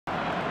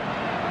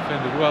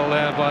Defended well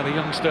there by the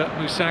youngster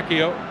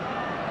Musacchio.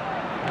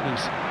 And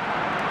he's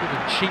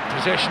given cheap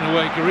possession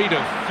away.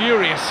 Garrido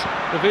furious,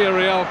 the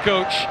Villarreal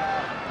coach,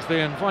 as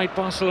they invite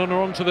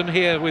Barcelona onto them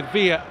here with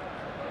Villa.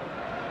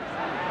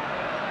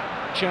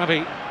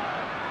 Xavi.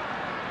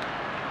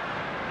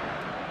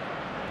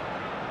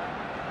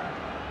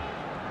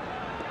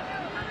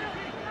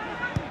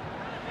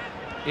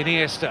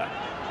 Iniesta.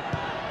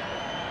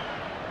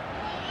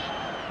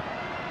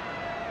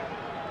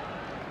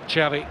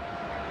 Xavi.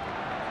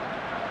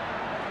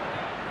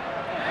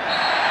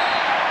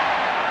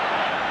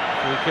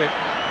 Free kick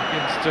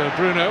against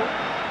Bruno.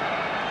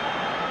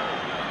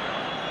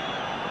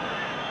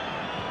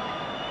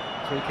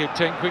 Free kick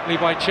taken quickly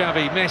by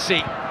Xavi.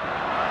 Messi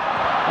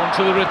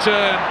onto the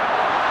return,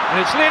 and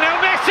it's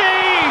Lionel Messi!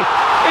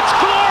 It's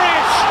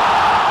glorious!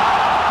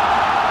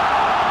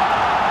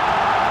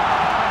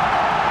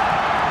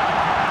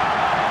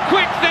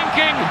 Quick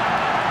thinking,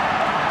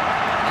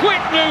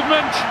 quick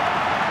movement,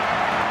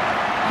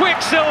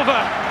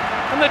 Quicksilver,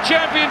 and the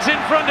champions in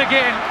front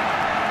again.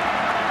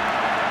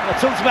 I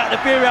talked about the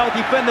Villarreal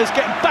defenders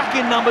getting back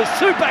in numbers,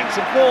 2 banks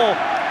of 4.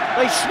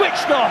 They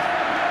switched off.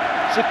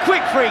 It's a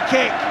quick free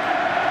kick,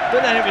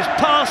 but then it was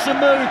pass and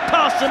move,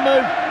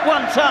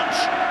 one touch.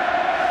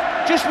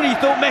 Just when you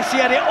thought Messi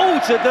had it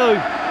all to do.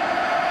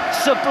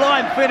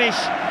 Sublime finish,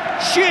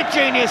 sheer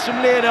genius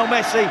from Lionel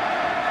Messi.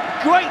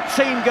 Great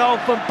team goal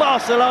from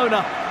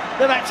Barcelona.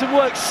 They've had to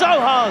work so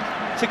hard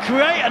to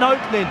create an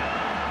opening.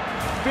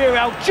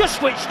 Villarreal just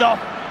switched off.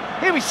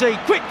 Here we see,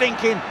 quick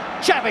thinking,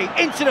 Xavi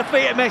into the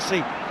feet of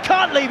Messi.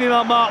 Can't leave him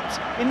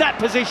unmarked in that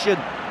position.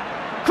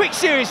 Quick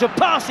series of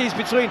passes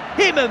between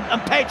him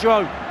and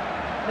Pedro.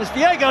 As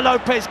Diego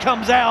Lopez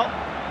comes out,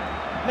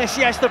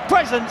 Messi has the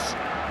presence.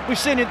 We've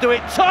seen him do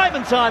it time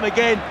and time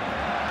again.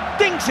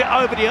 Dinks it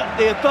over the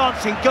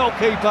advancing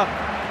goalkeeper.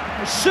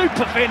 A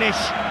super finish.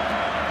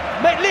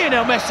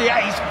 Lionel Messi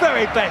at his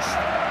very best.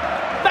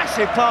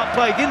 Massive part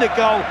played in the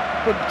goal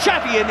from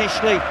Xavi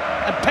initially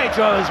and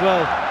Pedro as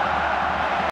well.